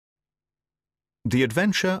The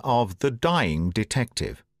Adventure of the Dying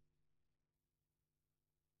Detective.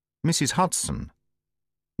 Mrs. Hudson,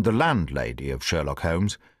 the landlady of Sherlock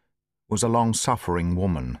Holmes, was a long-suffering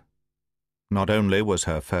woman. Not only was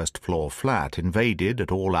her first-floor flat invaded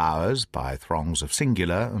at all hours by throngs of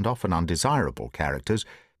singular and often undesirable characters,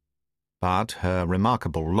 but her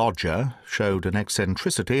remarkable lodger showed an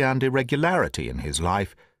eccentricity and irregularity in his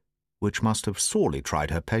life which must have sorely tried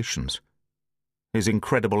her patience. His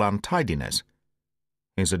incredible untidiness,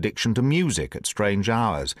 his addiction to music at strange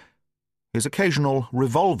hours, his occasional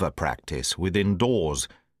revolver practice within doors,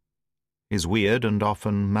 his weird and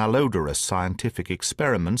often malodorous scientific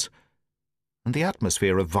experiments, and the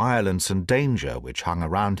atmosphere of violence and danger which hung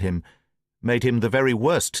around him made him the very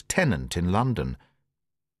worst tenant in London.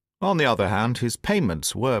 On the other hand, his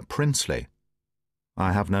payments were princely.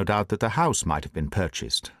 I have no doubt that the house might have been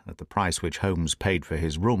purchased at the price which Holmes paid for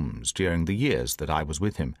his rooms during the years that I was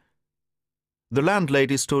with him. The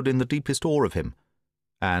landlady stood in the deepest awe of him,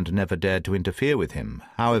 and never dared to interfere with him,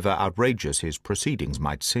 however outrageous his proceedings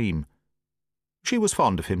might seem. She was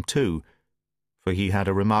fond of him, too, for he had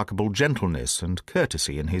a remarkable gentleness and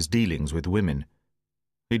courtesy in his dealings with women.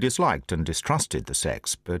 He disliked and distrusted the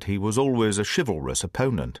sex, but he was always a chivalrous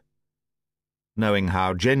opponent. Knowing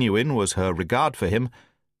how genuine was her regard for him,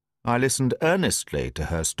 I listened earnestly to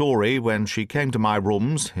her story when she came to my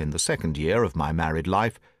rooms in the second year of my married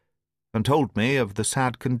life, and told me of the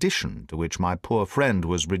sad condition to which my poor friend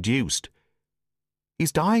was reduced.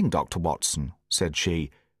 "He's dying, Dr. Watson," said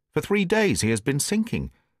she. "For 3 days he has been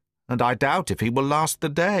sinking, and I doubt if he will last the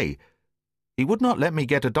day. He would not let me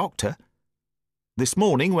get a doctor. This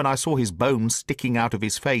morning, when I saw his bones sticking out of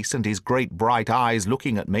his face and his great bright eyes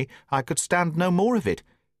looking at me, I could stand no more of it.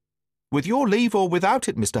 With your leave or without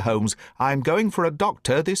it, Mr. Holmes, I am going for a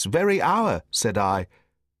doctor this very hour," said I.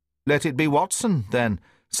 "Let it be Watson, then,"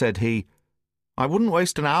 said he. "I wouldn't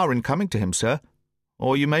waste an hour in coming to him, sir,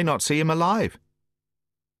 or you may not see him alive."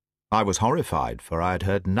 I was horrified, for I had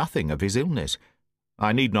heard nothing of his illness.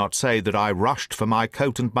 I need not say that I rushed for my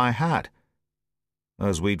coat and my hat.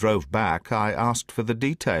 As we drove back, I asked for the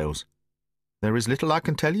details. "There is little I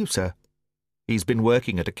can tell you, sir. He's been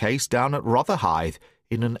working at a case down at Rotherhithe,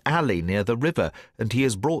 in an alley near the river, and he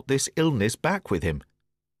has brought this illness back with him.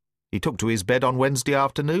 He took to his bed on Wednesday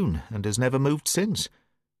afternoon, and has never moved since.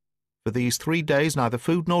 For these 3 days neither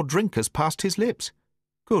food nor drink has passed his lips.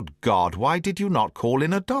 Good God, why did you not call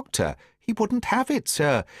in a doctor? He wouldn't have it,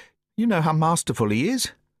 sir. You know how masterful he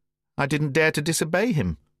is. I didn't dare to disobey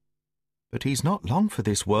him. But he's not long for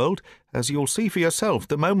this world, as you'll see for yourself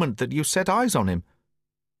the moment that you set eyes on him."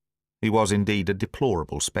 He was indeed a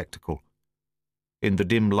deplorable spectacle. In the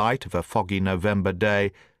dim light of a foggy November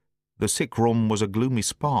day, the sick room was a gloomy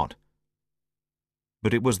spot.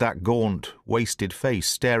 But it was that gaunt, wasted face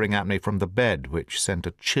staring at me from the bed which sent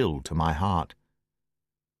a chill to my heart.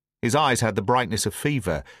 His eyes had the brightness of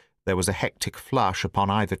fever, there was a hectic flush upon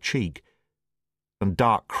either cheek, and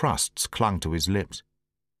dark crusts clung to his lips.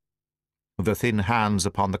 The thin hands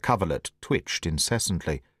upon the coverlet twitched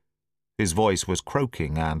incessantly. His voice was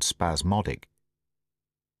croaking and spasmodic.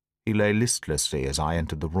 He lay listlessly as I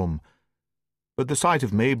entered the room, but the sight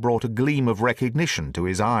of me brought a gleam of recognition to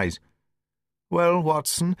his eyes. "Well,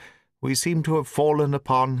 Watson, we seem to have fallen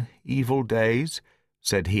upon evil days,"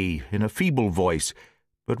 said he, in a feeble voice,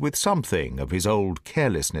 but with something of his old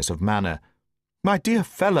carelessness of manner. "My dear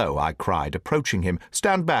fellow," I cried, approaching him.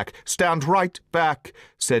 "Stand back, stand right back,"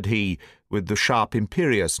 said he, with the sharp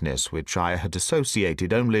imperiousness which I had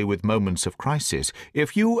associated only with moments of crisis.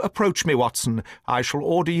 "If you approach me, Watson, I shall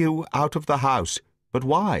order you out of the house. But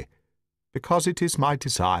why? Because it is my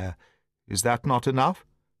desire. Is that not enough?"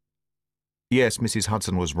 Yes, Mrs.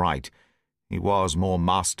 Hudson was right. He was more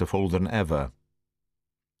masterful than ever.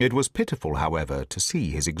 It was pitiful, however, to see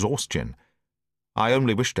his exhaustion. "I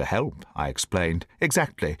only wish to help," I explained.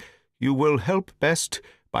 "Exactly. You will help best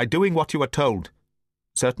by doing what you are told."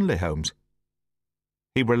 "Certainly, Holmes."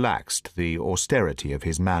 He relaxed the austerity of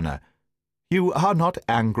his manner. "You are not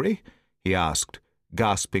angry?" he asked,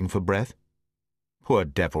 gasping for breath. Poor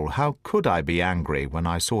devil, how could I be angry when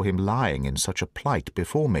I saw him lying in such a plight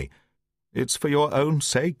before me? "It's for your own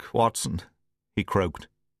sake, Watson," he croaked.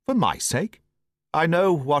 "For my sake? I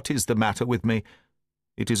know what is the matter with me.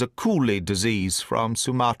 It is a coolie disease from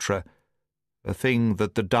Sumatra, a thing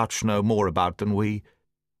that the Dutch know more about than we,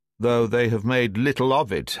 though they have made little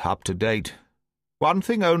of it up to date. One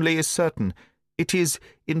thing only is certain. It is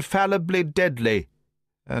infallibly deadly,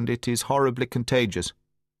 and it is horribly contagious."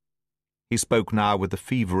 He spoke now with a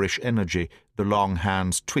feverish energy, the long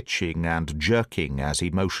hands twitching and jerking as he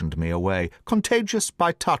motioned me away. "Contagious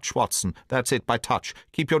by touch, Watson. That's it, by touch.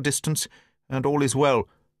 Keep your distance, and all is well.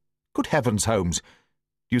 Good heavens, Holmes!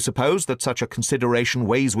 Do you suppose that such a consideration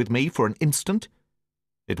weighs with me for an instant?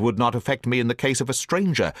 It would not affect me in the case of a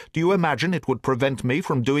stranger. Do you imagine it would prevent me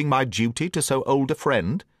from doing my duty to so old a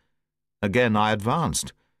friend? Again I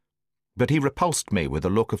advanced, but he repulsed me with a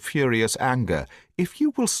look of furious anger. If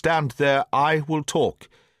you will stand there, I will talk.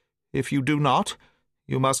 If you do not,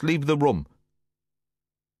 you must leave the room.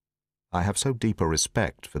 I have so deep a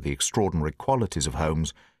respect for the extraordinary qualities of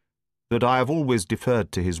Holmes that I have always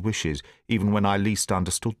deferred to his wishes, even when I least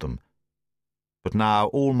understood them. But now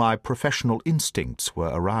all my professional instincts were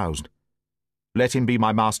aroused. Let him be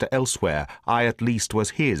my master elsewhere, I at least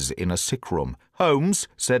was his in a sick-room. Holmes,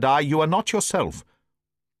 said I, you are not yourself.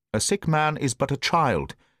 A sick man is but a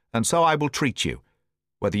child, and so I will treat you.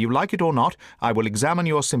 Whether you like it or not, I will examine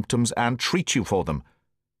your symptoms and treat you for them.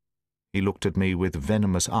 He looked at me with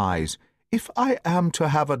venomous eyes. If I am to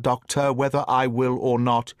have a doctor, whether I will or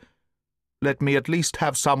not, let me at least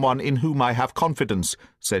have someone in whom I have confidence,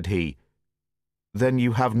 said he. Then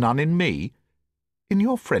you have none in me? In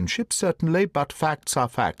your friendship, certainly, but facts are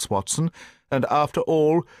facts, Watson, and after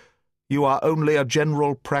all, you are only a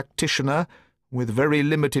general practitioner with very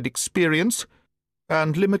limited experience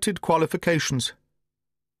and limited qualifications.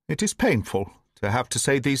 It is painful to have to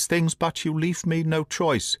say these things, but you leave me no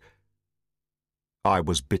choice. I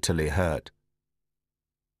was bitterly hurt.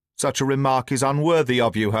 Such a remark is unworthy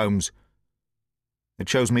of you, Holmes. It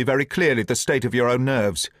shows me very clearly the state of your own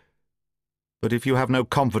nerves. But if you have no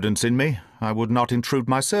confidence in me, I would not intrude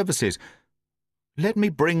my services. Let me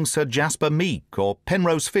bring Sir Jasper Meek or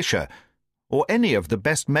Penrose Fisher, or any of the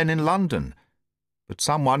best men in London. But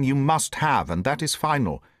someone you must have, and that is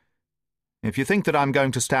final. If you think that I'm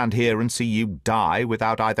going to stand here and see you die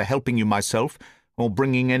without either helping you myself or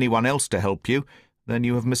bringing anyone else to help you, then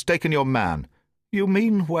you have mistaken your man. You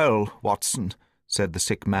mean well, Watson, said the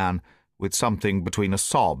sick man, with something between a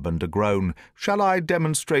sob and a groan. Shall I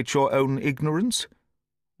demonstrate your own ignorance?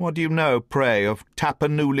 What do you know, pray, of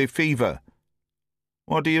Tapanuli fever?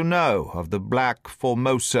 What do you know of the Black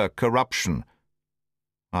Formosa corruption?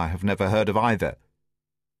 I have never heard of either.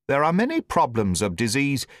 There are many problems of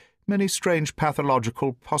disease, many strange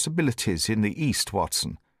pathological possibilities in the East,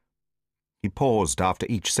 Watson. He paused after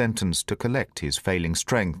each sentence to collect his failing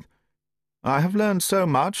strength. I have learned so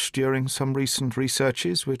much during some recent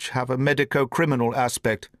researches which have a medico-criminal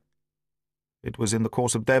aspect. It was in the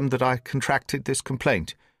course of them that I contracted this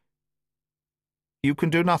complaint. You can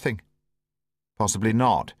do nothing. Possibly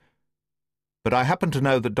not. But I happen to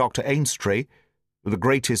know that Dr. Ainstree, the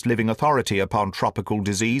greatest living authority upon tropical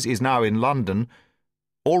disease, is now in London.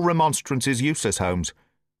 All remonstrance is useless, Holmes.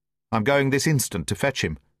 I'm going this instant to fetch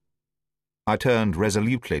him. I turned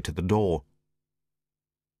resolutely to the door.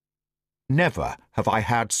 Never have I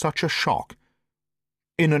had such a shock.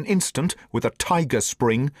 In an instant, with a tiger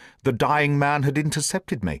spring, the dying man had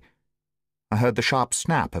intercepted me. I heard the sharp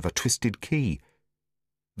snap of a twisted key.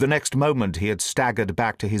 The next moment he had staggered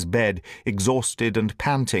back to his bed, exhausted and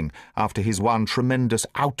panting after his one tremendous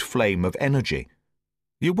outflame of energy.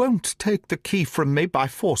 You won't take the key from me by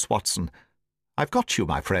force, Watson. I've got you,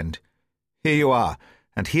 my friend. Here you are,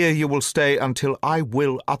 and here you will stay until I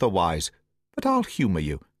will otherwise, but I'll humour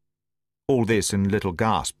you. All this in little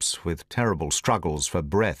gasps, with terrible struggles for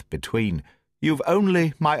breath between. You've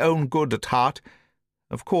only my own good at heart.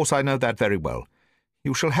 Of course I know that very well.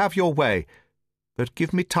 You shall have your way, but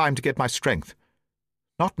give me time to get my strength.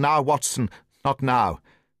 Not now, Watson, not now.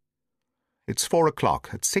 It's 4 o'clock.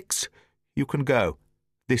 At 6 you can go.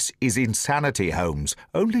 This is insanity, Holmes.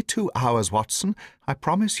 Only 2 hours, Watson. I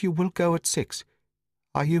promise you will go at 6.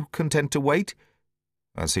 Are you content to wait?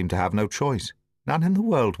 I seem to have no choice. None in the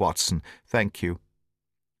world, Watson, thank you.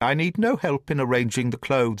 I need no help in arranging the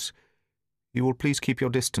clothes. You will please keep your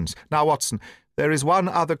distance. Now, Watson, there is one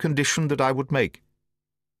other condition that I would make.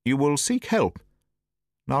 You will seek help,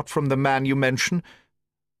 not from the man you mention,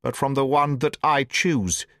 but from the one that I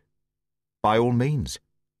choose. By all means.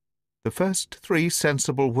 The first 3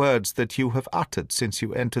 sensible words that you have uttered since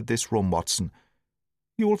you entered this room, Watson.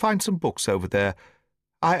 You will find some books over there.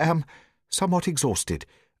 I am somewhat exhausted.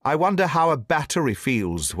 I wonder how a battery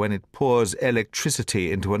feels when it pours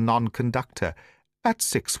electricity into a non-conductor. At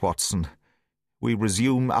 6, Watson, we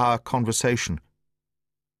resume our conversation.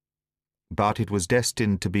 But it was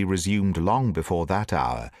destined to be resumed long before that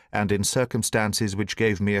hour, and in circumstances which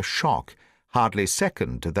gave me a shock, hardly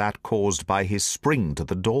second to that caused by his spring to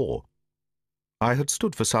the door. I had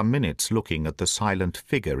stood for some minutes looking at the silent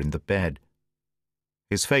figure in the bed.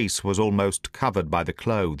 His face was almost covered by the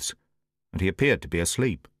clothes, and he appeared to be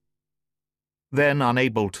asleep. Then,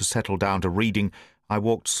 unable to settle down to reading, I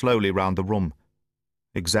walked slowly round the room.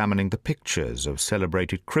 examining the pictures of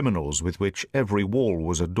celebrated criminals with which every wall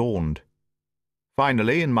was adorned.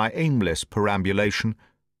 Finally, in my aimless perambulation,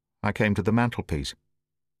 I came to the mantelpiece.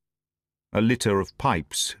 A litter of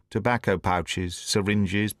pipes, tobacco pouches,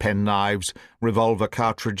 syringes, penknives, revolver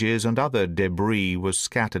cartridges, and other debris was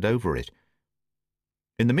scattered over it.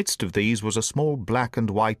 In the midst of these was a small black and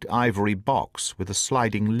white ivory box with a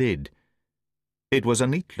sliding lid. It was a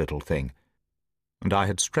neat little thing, and I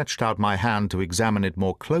had stretched out my hand to examine it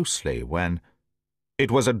more closely when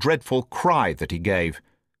it was a dreadful cry that he gave,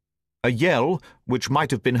 a yell which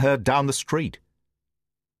might have been heard down the street.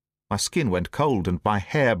 My skin went cold and my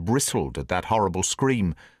hair bristled at that horrible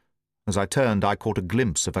scream. As I turned, I caught a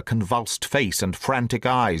glimpse of a convulsed face and frantic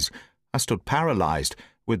eyes. I stood paralyzed,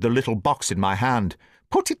 with the little box in my hand.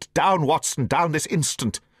 "Put it down, Watson, down this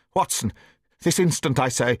instant! Watson, this instant, I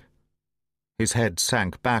say!" His head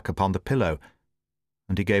sank back upon the pillow,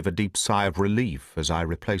 and he gave a deep sigh of relief as I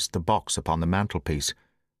replaced the box upon the mantelpiece.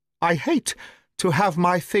 "I hate to have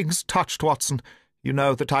my things touched, Watson. You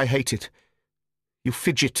know that I hate it. You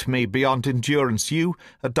fidget me beyond endurance. You,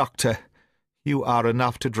 a doctor. You are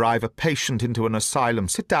enough to drive a patient into an asylum.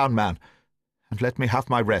 Sit down, man, and let me have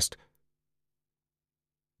my rest."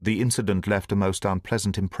 The incident left a most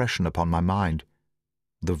unpleasant impression upon my mind.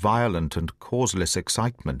 The violent and causeless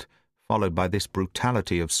excitement, followed by this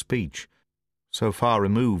brutality of speech, so far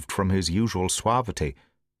removed from his usual suavity,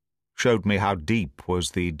 showed me how deep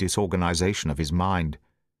was the disorganization of his mind.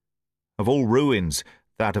 Of all ruins,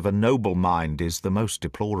 that of a noble mind is the most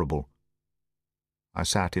deplorable. I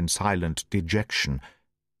sat in silent dejection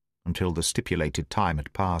until the stipulated time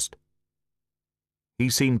had passed. He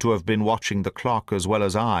seemed to have been watching the clock as well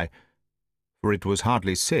as I, for it was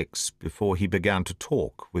hardly 6 before he began to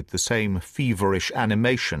talk with the same feverish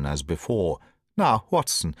animation as before. "Now,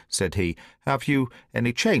 Watson," said he, "have you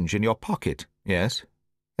any change in your pocket?" "Yes."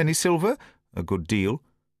 "Any silver?" "A good deal."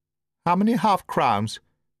 "How many half-crowns?"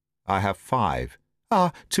 "I have 5.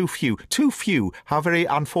 "Ah, too few, too few. How very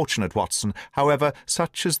unfortunate, Watson. However,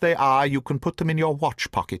 such as they are, you can put them in your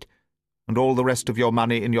watch-pocket, and all the rest of your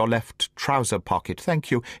money in your left trouser-pocket. Thank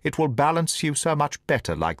you. It will balance you so much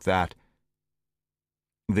better like that."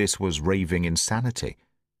 This was raving insanity.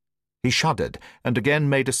 He shuddered, and again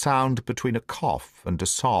made a sound between a cough and a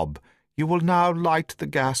sob. "You will now light the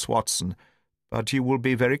gas, Watson, but you will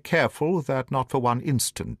be very careful that not for one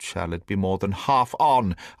instant shall it be more than half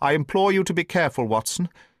on. I implore you to be careful, Watson.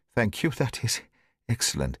 Thank you, that is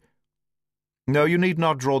excellent. No, you need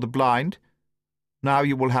not draw the blind. Now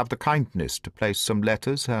you will have the kindness to place some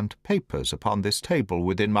letters and papers upon this table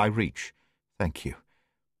within my reach. Thank you.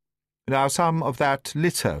 Now some of that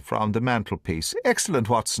litter from the mantelpiece. Excellent,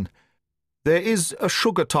 Watson. There is a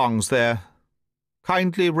sugar-tongs there.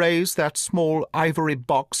 Kindly raise that small ivory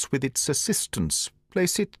box with its assistance.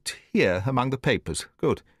 Place it here among the papers.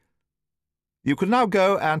 Good. You can now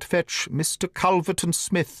go and fetch Mr.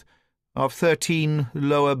 Culverton-Smith of 13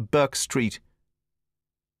 Lower Burke Street.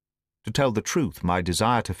 To tell the truth, my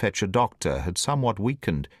desire to fetch a doctor had somewhat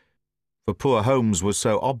weakened, for poor Holmes was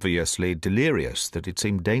so obviously delirious that it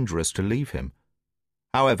seemed dangerous to leave him.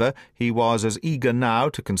 However, he was as eager now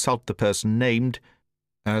to consult the person named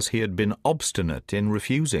as he had been obstinate in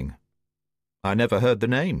refusing. "I never heard the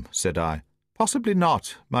name," said I. "Possibly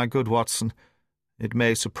not, my good Watson. It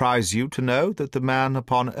may surprise you to know that the man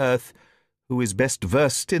upon earth who is best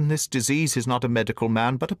versed in this disease is not a medical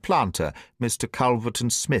man, but a planter. Mr.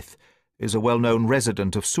 Culverton-Smith is a well-known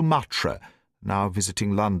resident of Sumatra, now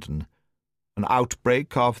visiting London. An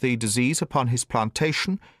outbreak of the disease upon his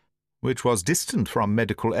plantation, which was distant from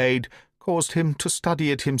medical aid, caused him to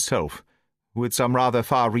study it himself, with some rather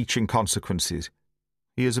far-reaching consequences.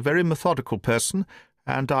 He is a very methodical person,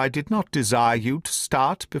 and I did not desire you to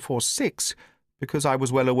start before 6, because I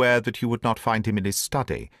was well aware that you would not find him in his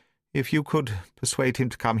study. If you could persuade him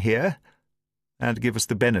to come here, and give us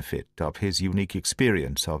the benefit of his unique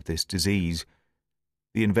experience of this disease,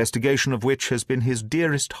 the investigation of which has been his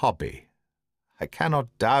dearest hobby, I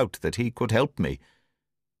cannot doubt that he could help me.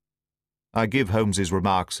 I give Holmes's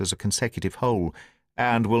remarks as a consecutive whole,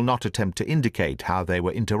 and will not attempt to indicate how they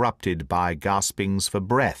were interrupted by gaspings for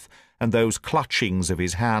breath and those clutchings of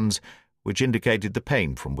his hands which indicated the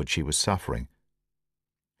pain from which he was suffering.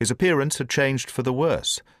 His appearance had changed for the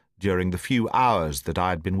worse during the few hours that I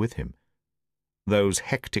had been with him. Those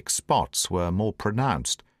hectic spots were more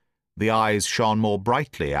pronounced, the eyes shone more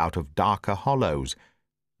brightly out of darker hollows,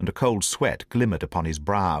 and a cold sweat glimmered upon his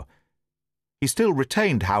brow. He still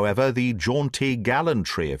retained, however, the jaunty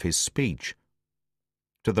gallantry of his speech.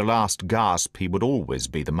 To the last gasp he would always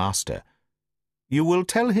be the master. "You will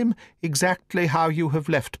tell him exactly how you have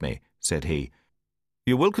left me," said he.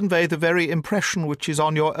 You will convey the very impression which is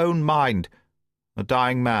on your own mind. A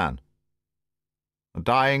dying man. A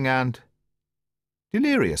dying and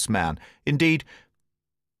delirious man. Indeed,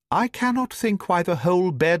 I cannot think why the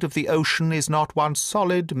whole bed of the ocean is not one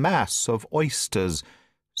solid mass of oysters,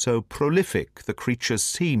 so prolific the creatures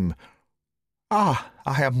seem. Ah,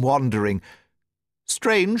 I am wandering.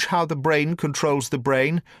 Strange how the brain controls the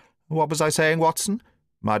brain. What was I saying, Watson?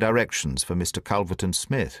 My directions for Mr.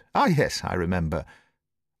 Culverton-Smith. Ah, yes, I remember.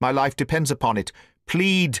 My life depends upon it.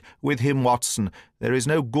 Plead with him, Watson. There is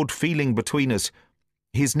no good feeling between us.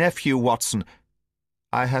 His nephew, Watson.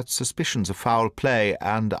 I had suspicions of foul play,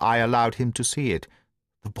 and I allowed him to see it.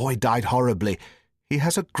 The boy died horribly. He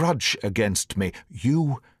has a grudge against me.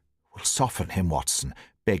 You will soften him, Watson.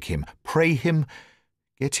 Beg him, pray him,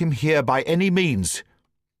 get him here by any means.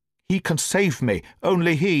 He can save me,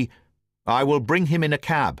 only he. I will bring him in a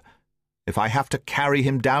cab, if I have to carry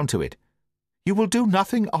him down to it. You will do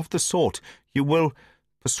nothing of the sort. You will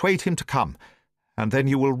persuade him to come, and then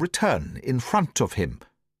you will return in front of him.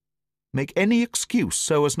 Make any excuse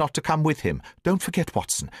so as not to come with him. Don't forget,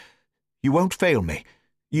 Watson, you won't fail me.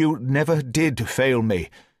 You never did fail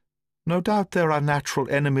me. No doubt there are natural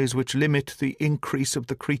enemies which limit the increase of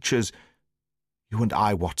the creatures. You and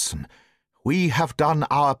I, Watson, we have done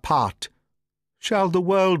our part. Shall the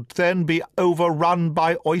world then be overrun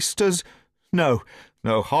by oysters? No,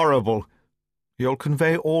 no, horrible. You'll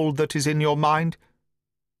convey all that is in your mind?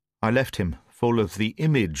 I left him, full of the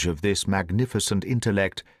image of this magnificent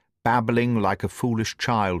intellect, babbling like a foolish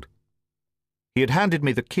child. He had handed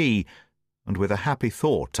me the key, and with a happy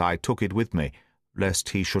thought I took it with me, lest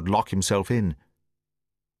he should lock himself in.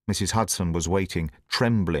 Mrs. Hudson was waiting,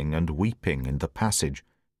 trembling and weeping, in the passage.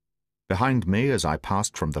 Behind me, as I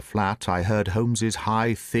passed from the flat, I heard Holmes's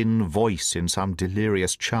high, thin voice in some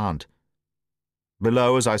delirious chant.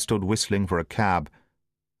 Below, as I stood whistling for a cab,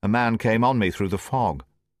 a man came on me through the fog.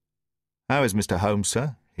 "How is Mr. Holmes,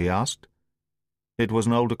 sir?" he asked. It was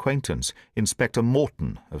an old acquaintance, Inspector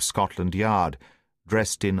Morton of Scotland Yard,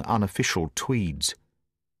 dressed in unofficial tweeds.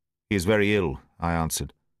 "He is very ill," I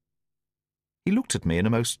answered. He looked at me in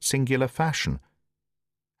a most singular fashion.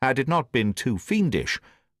 Had it not been too fiendish,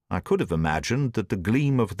 I could have imagined that the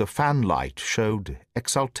gleam of the fanlight showed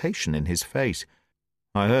exultation in his face.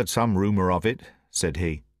 "I heard some rumour of it," said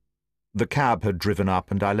he. The cab had driven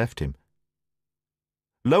up, and I left him.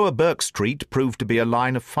 Lower Burke Street proved to be a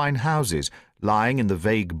line of fine houses, lying in the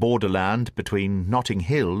vague borderland between Notting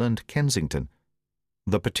Hill and Kensington.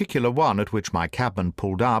 The particular one at which my cabman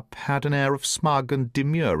pulled up had an air of smug and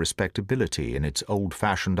demure respectability in its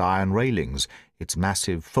old-fashioned iron railings, its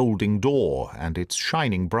massive folding door, and its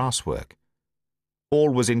shining brasswork. All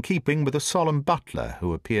was in keeping with a solemn butler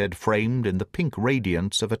who appeared framed in the pink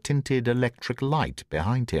radiance of a tinted electric light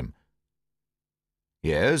behind him.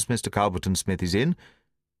 "Yes, Mr. Culverton-Smith is in.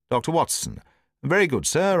 Dr. Watson. Very good,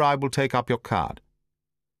 sir. I will take up your card."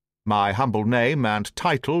 My humble name and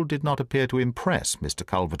title did not appear to impress Mr.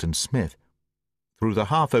 Culverton-Smith. Through the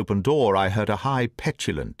half-open door I heard a high,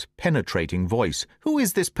 petulant, penetrating voice. "Who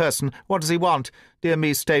is this person? What does he want? Dear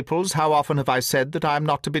me, Staples, how often have I said that I am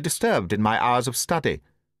not to be disturbed in my hours of study?"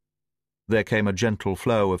 There came a gentle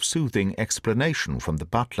flow of soothing explanation from the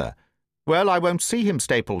butler. "Well, I won't see him,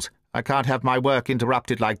 Staples. I can't have my work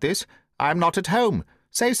interrupted like this. I am not at home.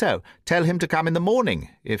 Say so. Tell him to come in the morning,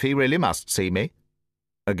 if he really must see me."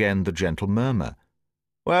 Again the gentle murmur.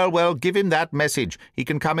 Well, give him that message. He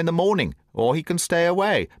can come in the morning, or he can stay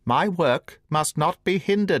away. My work must not be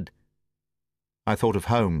hindered." I thought of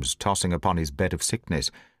Holmes tossing upon his bed of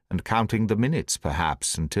sickness, and counting the minutes,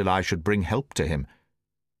 perhaps, until I should bring help to him.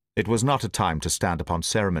 It was not a time to stand upon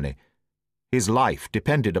ceremony. His life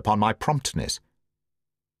depended upon my promptness.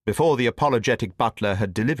 Before the apologetic butler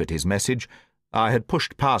had delivered his message, I had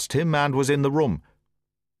pushed past him and was in the room.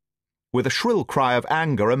 With a shrill cry of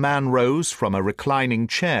anger, a man rose from a reclining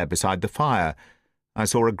chair beside the fire. I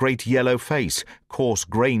saw a great yellow face,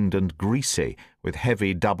 coarse-grained and greasy, with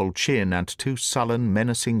heavy double chin and two sullen,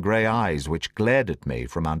 menacing grey eyes which glared at me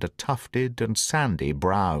from under tufted and sandy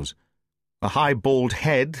brows. A high bald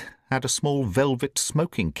head had a small velvet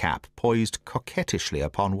smoking cap poised coquettishly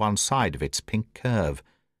upon one side of its pink curve.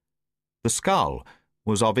 The skull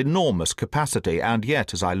was of enormous capacity, and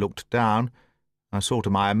yet, as I looked down, I saw to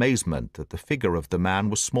my amazement that the figure of the man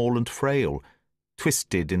was small and frail,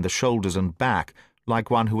 twisted in the shoulders and back,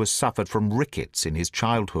 like one who has suffered from rickets in his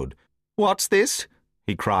childhood. "What's this?"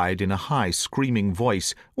 he cried in a high, screaming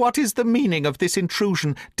voice. "What is the meaning of this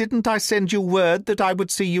intrusion? Didn't I send you word that I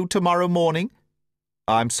would see you tomorrow morning?"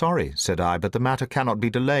 "I'm sorry," said I, "but the matter cannot be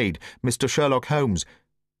delayed. Mr. Sherlock Holmes—"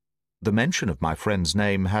 The mention of my friend's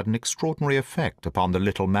name had an extraordinary effect upon the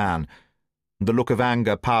little man. The look of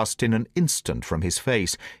anger passed in an instant from his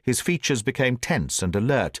face. His features became tense and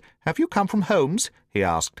alert. "Have you come from Holmes?" he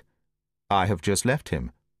asked. "I have just left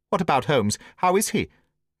him." "What about Holmes? How is he?"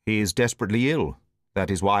 "He is desperately ill. That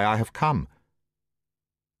is why I have come."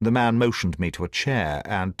 The man motioned me to a chair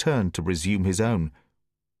and turned to resume his own.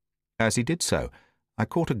 As he did so, I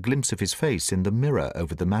caught a glimpse of his face in the mirror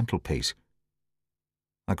over the mantelpiece.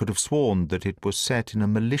 I could have sworn that it was set in a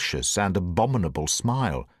malicious and abominable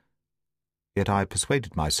smile. Yet I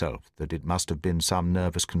persuaded myself that it must have been some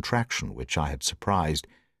nervous contraction which I had surprised,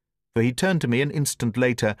 for he turned to me an instant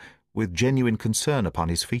later with genuine concern upon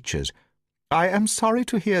his features. "I am sorry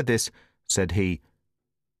to hear this," said he.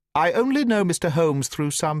 "I only know Mr. Holmes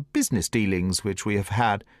through some business dealings which we have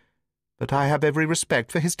had, but I have every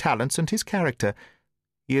respect for his talents and his character.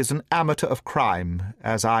 He is an amateur of crime,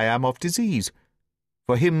 as I am of disease.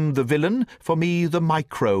 For him the villain, for me the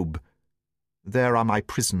microbe. There are my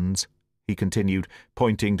prisons," he continued,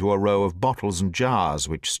 pointing to a row of bottles and jars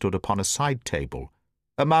which stood upon a side table.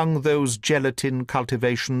 "Among those gelatin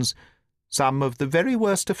cultivations, some of the very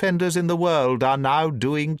worst offenders in the world are now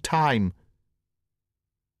doing time."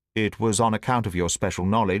 "It was on account of your special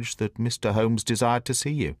knowledge that Mr. Holmes desired to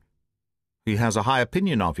see you. He has a high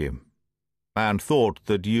opinion of you, and thought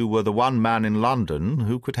that you were the one man in London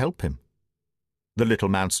who could help him." The little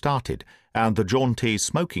man started, and the jaunty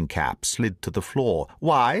smoking cap slid to the floor.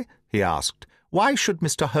 "Why?" he asked. "Why should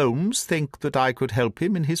Mr. Holmes think that I could help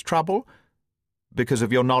him in his trouble?" "Because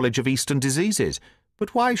of your knowledge of Eastern diseases.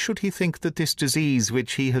 But why should he think that this disease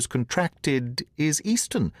which he has contracted is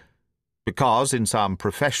Eastern?" "Because, in some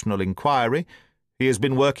professional inquiry, he has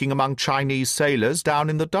been working among Chinese sailors down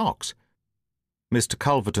in the docks." Mr.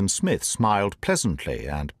 Culverton-Smith smiled pleasantly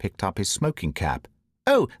and picked up his smoking cap.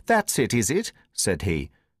 "Oh, that's it, is it?" said he.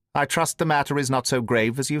 "I trust the matter is not so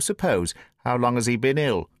grave as you suppose. How long has he been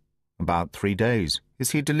ill?" "About 3 days."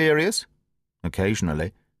 "Is he delirious?"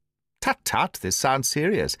 "Occasionally." "Tut-tut, this sounds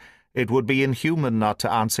serious. It would be inhuman not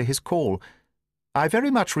to answer his call. I very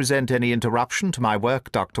much resent any interruption to my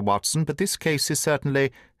work, Dr. Watson, but this case is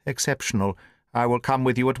certainly exceptional. I will come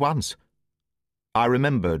with you at once." I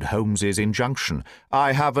remembered Holmes's injunction.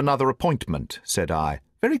 "I have another appointment," said I.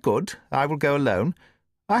 "Very good. I will go alone.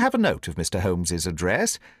 I have a note of Mr. Holmes's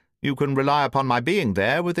address. You can rely upon my being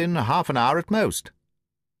there within half an hour at most."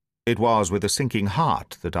 It was with a sinking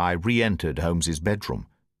heart that I re-entered Holmes's bedroom.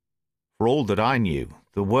 For all that I knew,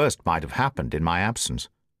 the worst might have happened in my absence.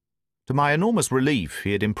 To my enormous relief,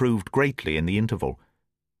 he had improved greatly in the interval.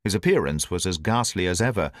 His appearance was as ghastly as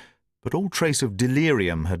ever, but all trace of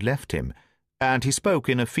delirium had left him, and he spoke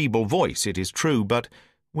in a feeble voice, it is true, but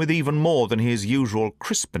with even more than his usual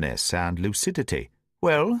crispness and lucidity.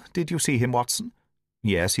 "Well, did you see him, Watson?"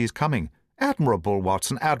 "Yes, he is coming." "Admirable,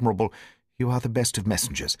 Watson, admirable. You are the best of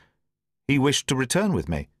messengers." "He wished to return with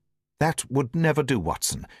me." "That would never do,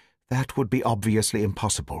 Watson. That would be obviously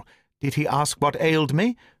impossible. Did he ask what ailed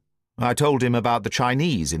me?" "I told him about the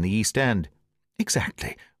Chinese in the East End."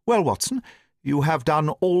 "Exactly. Well, Watson, you have done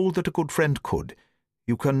all that a good friend could.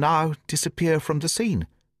 You can now disappear from the scene."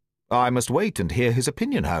 "I must wait and hear his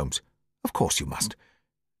opinion, Holmes." "Of course you must.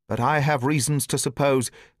 But I have reasons to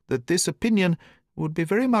suppose that this opinion would be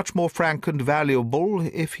very much more frank and valuable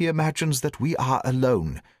if he imagines that we are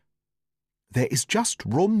alone. There is just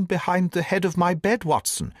room behind the head of my bed,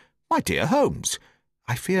 Watson." "My dear Holmes!"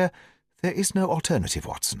 "I fear there is no alternative,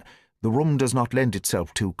 Watson. The room does not lend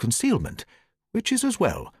itself to concealment, which is as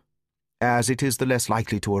well, as it is the less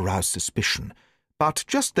likely to arouse suspicion. But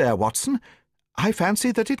just there, Watson, I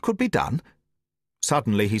fancy that it could be done."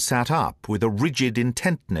 Suddenly he sat up, with a rigid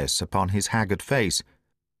intentness upon his haggard face.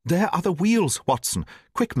 "There are the wheels, Watson.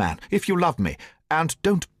 Quick, man, if you love me, and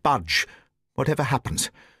don't budge, whatever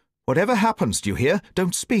happens. Whatever happens, do you hear?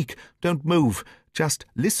 Don't speak, don't move. Just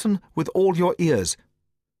listen with all your ears."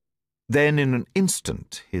 Then in an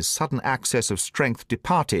instant his sudden access of strength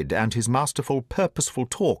departed, and his masterful, purposeful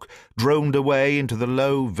talk droned away into the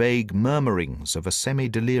low, vague murmurings of a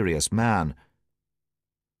semi-delirious man.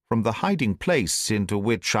 From the hiding-place into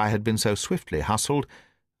which I had been so swiftly hustled,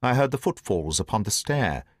 I heard the footfalls upon the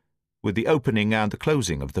stair, with the opening and the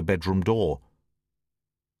closing of the bedroom door.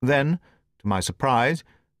 Then, to my surprise,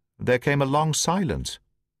 there came a long silence,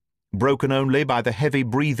 broken only by the heavy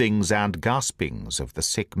breathings and gaspings of the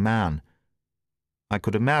sick man. I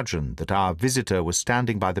could imagine that our visitor was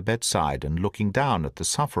standing by the bedside and looking down at the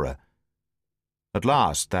sufferer. At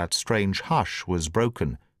last that strange hush was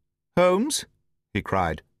broken. "Holmes?" he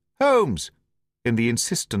cried. "Holmes!" in the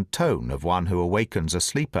insistent tone of one who awakens a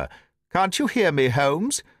sleeper. "Can't you hear me,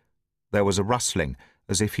 Holmes?" There was a rustling,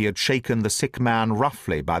 as if he had shaken the sick man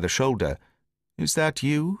roughly by the shoulder. "Is that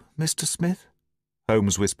you, Mr. Smith?"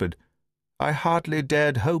 Holmes whispered. "I hardly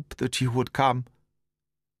dared hope that you would come."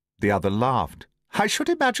 The other laughed. "I should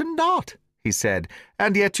imagine not," he said.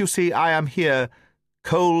 "And yet, you see, I am here.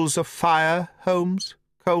 Coals of fire, Holmes,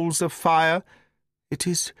 coals of fire. It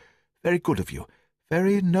is very good of you,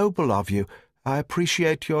 very noble of you. I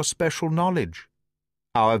appreciate your special knowledge."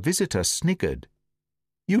 Our visitor sniggered.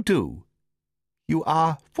 "You do? You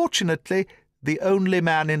are, fortunately, the only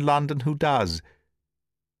man in London who does.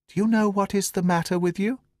 Do you know what is the matter with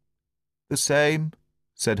you?" "The same,"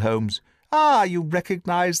 said Holmes. "Ah, you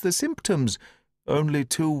recognize the symptoms. Only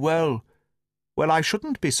too well. Well, I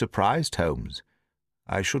shouldn't be surprised, Holmes.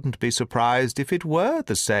 I shouldn't be surprised if it were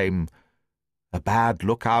the same. A bad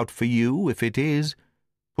lookout for you, if it is.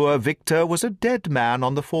 Poor Victor was a dead man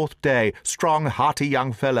on the 4th day, strong, hearty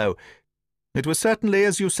young fellow. It was certainly,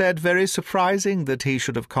 as you said, very surprising that he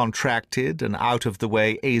should have contracted an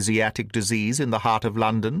out-of-the-way Asiatic disease in the heart of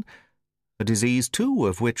London, a disease, too,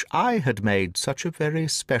 of which I had made such a very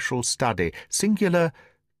special study. Singular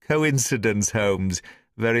coincidence, Holmes.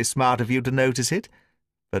 Very smart of you to notice it,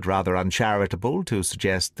 but rather uncharitable to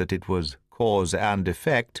suggest that it was cause and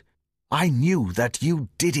effect. I knew that you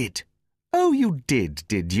did it." "Oh, you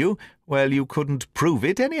did you? Well, you couldn't prove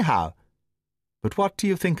it anyhow. But what do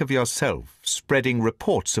you think of yourself, spreading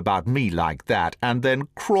reports about me like that, and then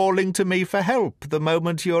crawling to me for help the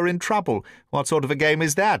moment you're in trouble? What sort of a game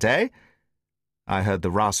is that, eh?" I heard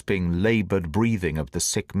the rasping, laboured breathing of the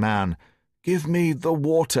sick man. "Give me the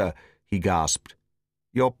water," he gasped.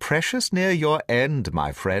 "You're precious near your end,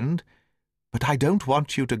 my friend. But I don't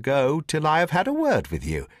want you to go till I have had a word with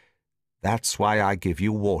you. That's why I give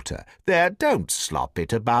you water. There, don't slop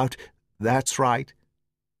it about. That's right.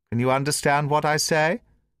 Can you understand what I say?"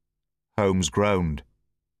 Holmes groaned.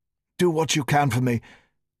 "Do what you can for me.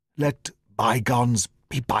 Let bygones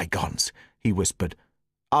be bygones," he whispered.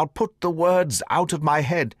 "I'll put the words out of my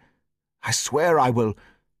head. I swear I will.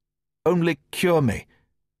 Only cure me,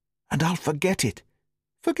 and I'll forget it."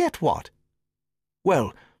 "Forget what?"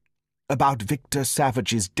 "Well, about Victor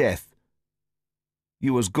Savage's death.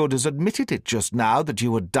 You as good as admitted it just now that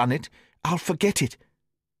you had done it. I'll forget it."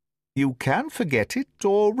 "You can forget it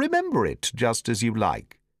or remember it, just as you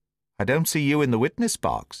like. I don't see you in the witness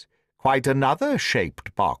box. Quite another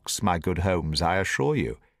shaped box, my good Holmes, I assure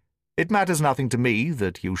you. It matters nothing to me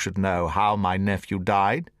that you should know how my nephew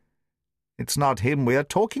died. It's not him we are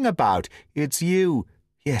talking about. It's you.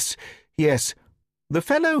 Yes, yes. The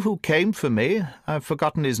fellow who came for me, I've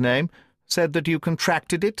forgotten his name, said that you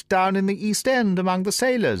contracted it down in the East End among the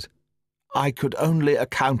sailors. I could only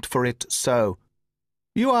account for it so."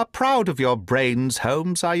 "You are proud of your brains,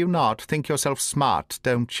 Holmes, are you not? Think yourself smart,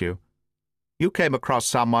 don't you? You came across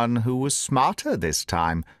someone who was smarter this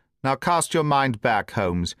time. Now cast your mind back,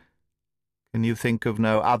 Holmes. Can you think of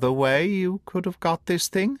no other way you could have got this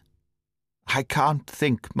thing?" "I can't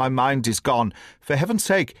think. My mind is gone. For heaven's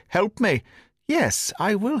sake, help me." "Yes,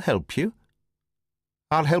 I will help you.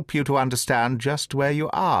 I'll help you to understand just where you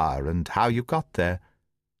are and how you got there.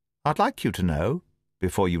 I'd like you to know,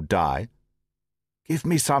 before you die." "Give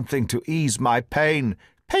me something to ease my pain."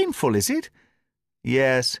 "Painful, is it?"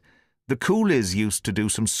 "Yes. The coolies used to do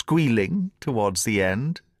some squealing towards the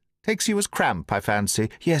end. Takes you as cramp, I fancy."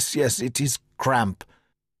 Yes, it is cramp."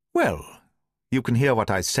 "Well, you can hear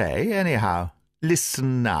what I say, anyhow.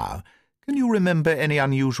 Listen now. Can you remember any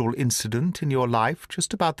unusual incident in your life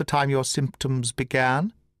just about the time your symptoms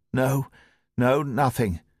began?" No,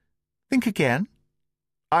 nothing." "Think again."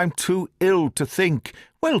 "I'm too ill to think."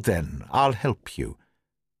 "Well, then, I'll help you.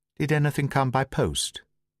 Did anything come by post?"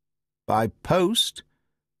 "By post?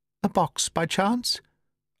 A box, by chance?"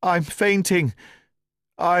 "I'm fainting.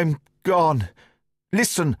 I'm gone.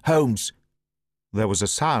 Listen, Holmes." There was a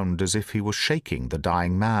sound as if he was shaking the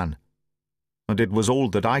dying man, and it was all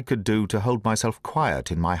that I could do to hold myself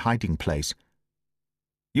quiet in my hiding-place.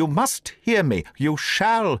 "You must hear me. You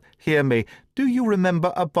shall hear me. Do you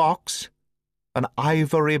remember a box? An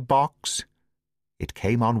ivory box? It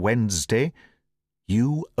came on Wednesday.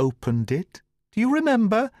 You opened it. Do you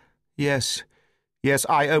remember?" Yes,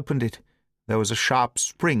 I opened it. There was a sharp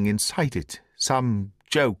spring inside it. Some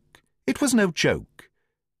joke." "It was no joke,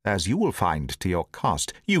 as you will find to your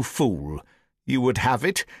cost." "You fool! You would have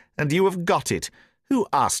it, and you have got it. Who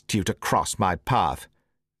asked you to cross my path?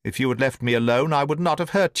 If you had left me alone, I would not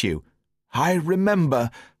have hurt you." "I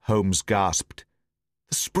remember," Holmes gasped.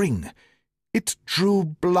 "The spring. It drew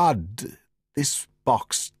blood. This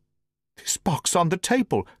box on the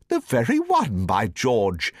table. The very one, by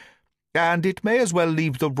George. And it may as well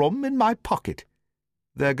leave the room in my pocket.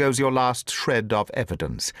 There goes your last shred of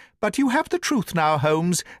evidence. But you have the truth now,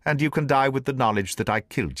 Holmes, and you can die with the knowledge that I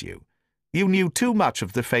killed you. You knew too much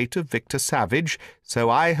of the fate of Victor Savage, so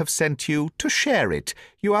I have sent you to share it.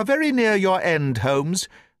 You are very near your end, Holmes.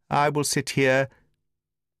 I will sit here,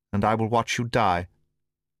 and I will watch you die."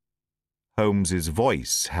 Holmes's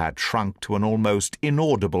voice had shrunk to an almost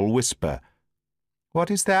inaudible whisper. "What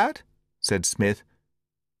is that?" said Smith.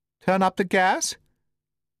 "Turn up the gas?"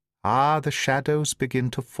 "Ah, the shadows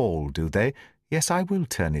begin to fall, do they? Yes, I will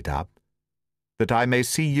turn it up, that I may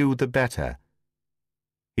see you the better."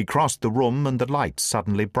 He crossed the room, and the light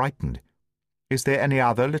suddenly brightened. "Is there any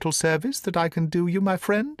other little service that I can do you, my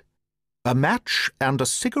friend?" "A match and a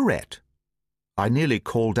cigarette." I nearly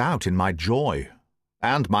called out in my joy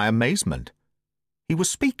and my amazement. He was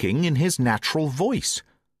speaking in his natural voice.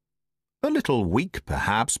 A little weak,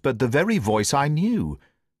 perhaps, but the very voice I knew.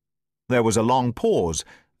 There was a long pause,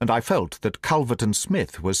 and I felt that Culverton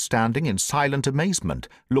Smith was standing in silent amazement,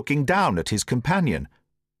 looking down at his companion.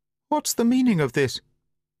 "What's the meaning of this?"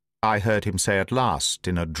 I heard him say at last,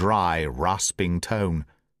 in a dry, rasping tone.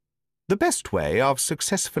 "The best way of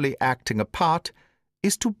successfully acting a part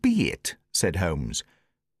is to be it," said Holmes.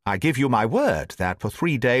 "I give you my word that for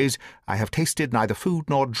 3 days I have tasted neither food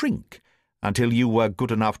nor drink, until you were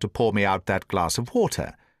good enough to pour me out that glass of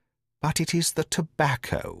water. But it is the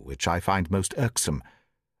tobacco which I find most irksome.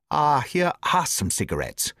 Ah, here are some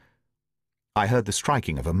cigarettes." I heard the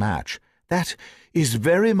striking of a match. "That is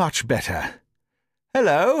very much better.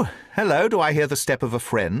 Hello, hello, do I hear the step of a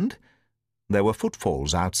friend?" There were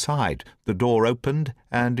footfalls outside. The door opened,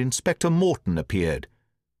 and Inspector Morton appeared.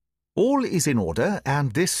 "All is in order,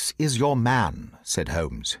 and this is your man," said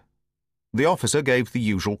Holmes. The officer gave the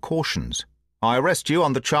usual cautions. "I arrest you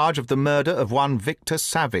on the charge of the murder of one Victor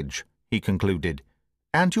Savage," he concluded.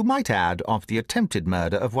 "And you might add of the attempted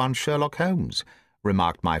murder of one Sherlock Holmes,"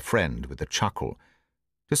 remarked my friend with a chuckle.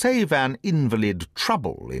 "To save an invalid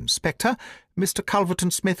trouble, Inspector, Mr.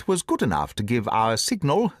 Culverton Smith was good enough to give our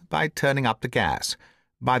signal by turning up the gas.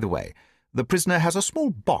 By the way, the prisoner has a small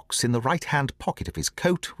box in the right-hand pocket of his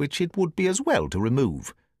coat which it would be as well to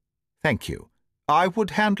remove. Thank you. I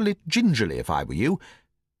would handle it gingerly if I were you.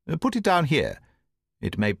 Put it down here.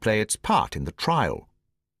 It may play its part in the trial."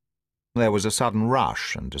 There was a sudden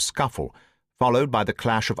rush and a scuffle, followed by the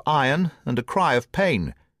clash of iron and a cry of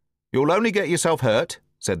pain. "You'll only get yourself hurt,"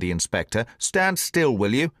 said the inspector. "Stand still,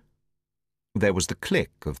 will you?" There was the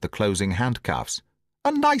click of the closing handcuffs.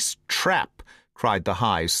 "A nice trap!" cried the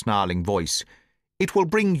high, snarling voice. "It will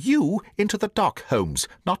bring you into the dock, Holmes,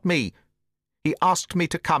 not me. He asked me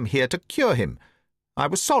to come here to cure him. I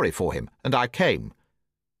was sorry for him, and I came.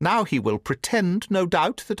 Now he will pretend, no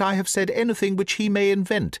doubt, that I have said anything which he may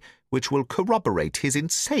invent, which will corroborate his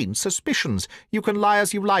insane suspicions. You can lie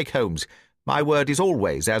as you like, Holmes. My word is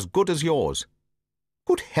always as good as yours."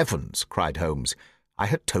 "Good heavens!" cried Holmes. "I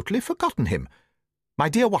had totally forgotten him. My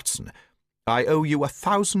dear Watson, I owe you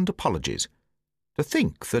 1,000 apologies. To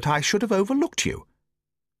think that I should have overlooked you.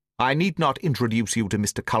 I need not introduce you to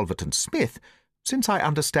Mr. Culverton Smith, since I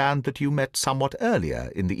understand that you met somewhat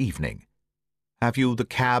earlier in the evening. Have you the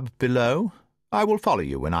cab below? I will follow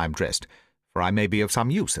you when I am dressed, for I may be of some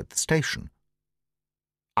use at the station."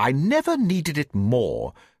 "I never needed it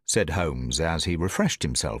more," said Holmes, as he refreshed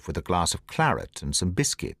himself with a glass of claret and some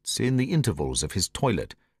biscuits in the intervals of his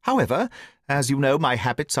toilet. "However, as you know, my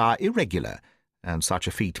habits are irregular, and such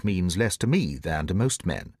a feat means less to me than to most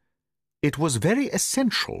men. It was very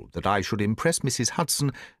essential that I should impress Mrs.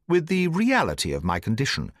 Hudson with the reality of my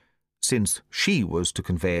condition, since she was to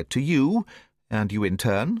convey it to you, and you in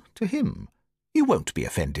turn to him. You won't be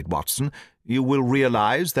offended, Watson. You will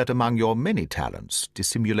realize that among your many talents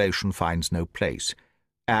dissimulation finds no place,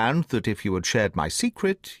 and that if you had shared my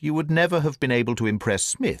secret, you would never have been able to impress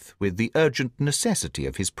Smith with the urgent necessity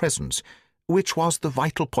of his presence, which was the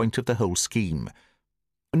vital point of the whole scheme.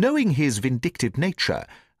 Knowing his vindictive nature,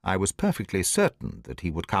 I was perfectly certain that he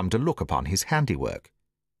would come to look upon his handiwork.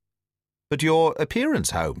 But your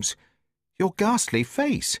appearance, Holmes, your ghastly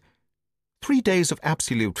face. 3 days of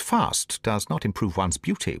absolute fast does not improve one's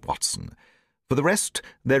beauty, Watson. For the rest,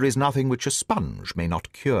 there is nothing which a sponge may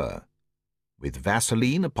not cure. With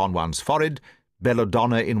Vaseline upon one's forehead,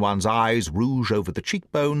 belladonna in one's eyes, rouge over the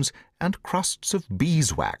cheekbones, and crusts of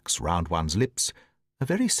beeswax round one's lips, a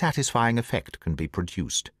very satisfying effect can be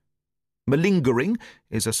produced. Malingering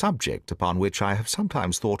is a subject upon which I have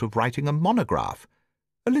sometimes thought of writing a monograph.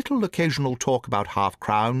 A little occasional talk about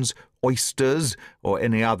half-crowns, oysters, or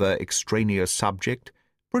any other extraneous subject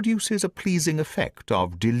produces a pleasing effect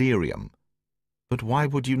of delirium. But why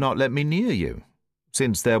would you not let me near you,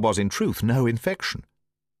 since there was in truth no infection?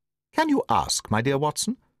 Can you ask, my dear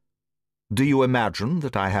Watson? Do you imagine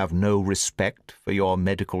that I have no respect for your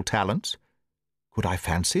medical talents? Could I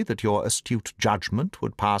fancy that your astute judgment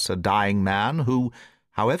would pass a dying man who,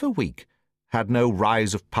 however weak, had no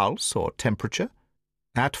rise of pulse or temperature?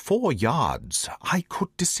 At 4 yards I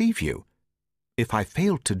could deceive you. If I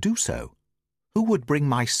failed to do so, who would bring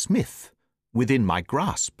my Smith within my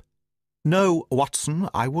grasp? No, Watson,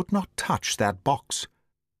 I would not touch that box.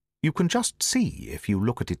 You can just see, if you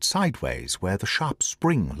look at it sideways, where the sharp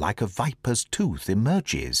spring like a viper's tooth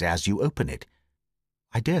emerges as you open it.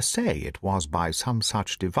 I dare say it was by some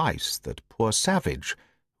such device that poor Savage,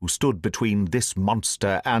 who stood between this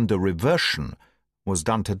monster and a reversion, was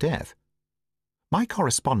done to death. My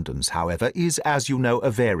correspondence, however, is, as you know,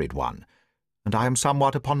 a varied one, and I am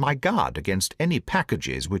somewhat upon my guard against any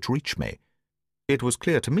packages which reach me. It was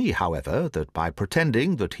clear to me, however, that by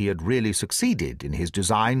pretending that he had really succeeded in his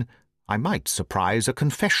design, I might surprise a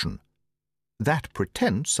confession. That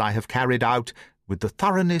pretence I have carried out with the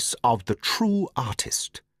thoroughness of the true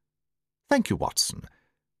artist. Thank you, Watson.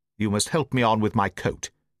 You must help me on with my coat.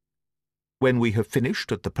 When we have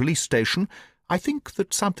finished at the police station, I think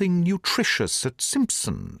that something nutritious at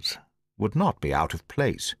Simpson's would not be out of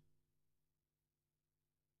place.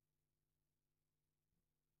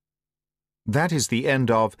 That is the end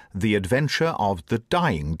of The Adventure of the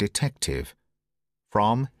Dying Detective,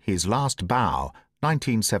 from His Last Bow,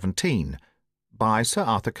 1917, by Sir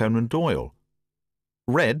Arthur Conan Doyle.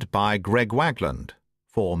 Read by Greg Wagland,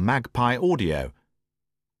 for Magpie Audio.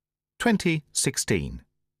 2016.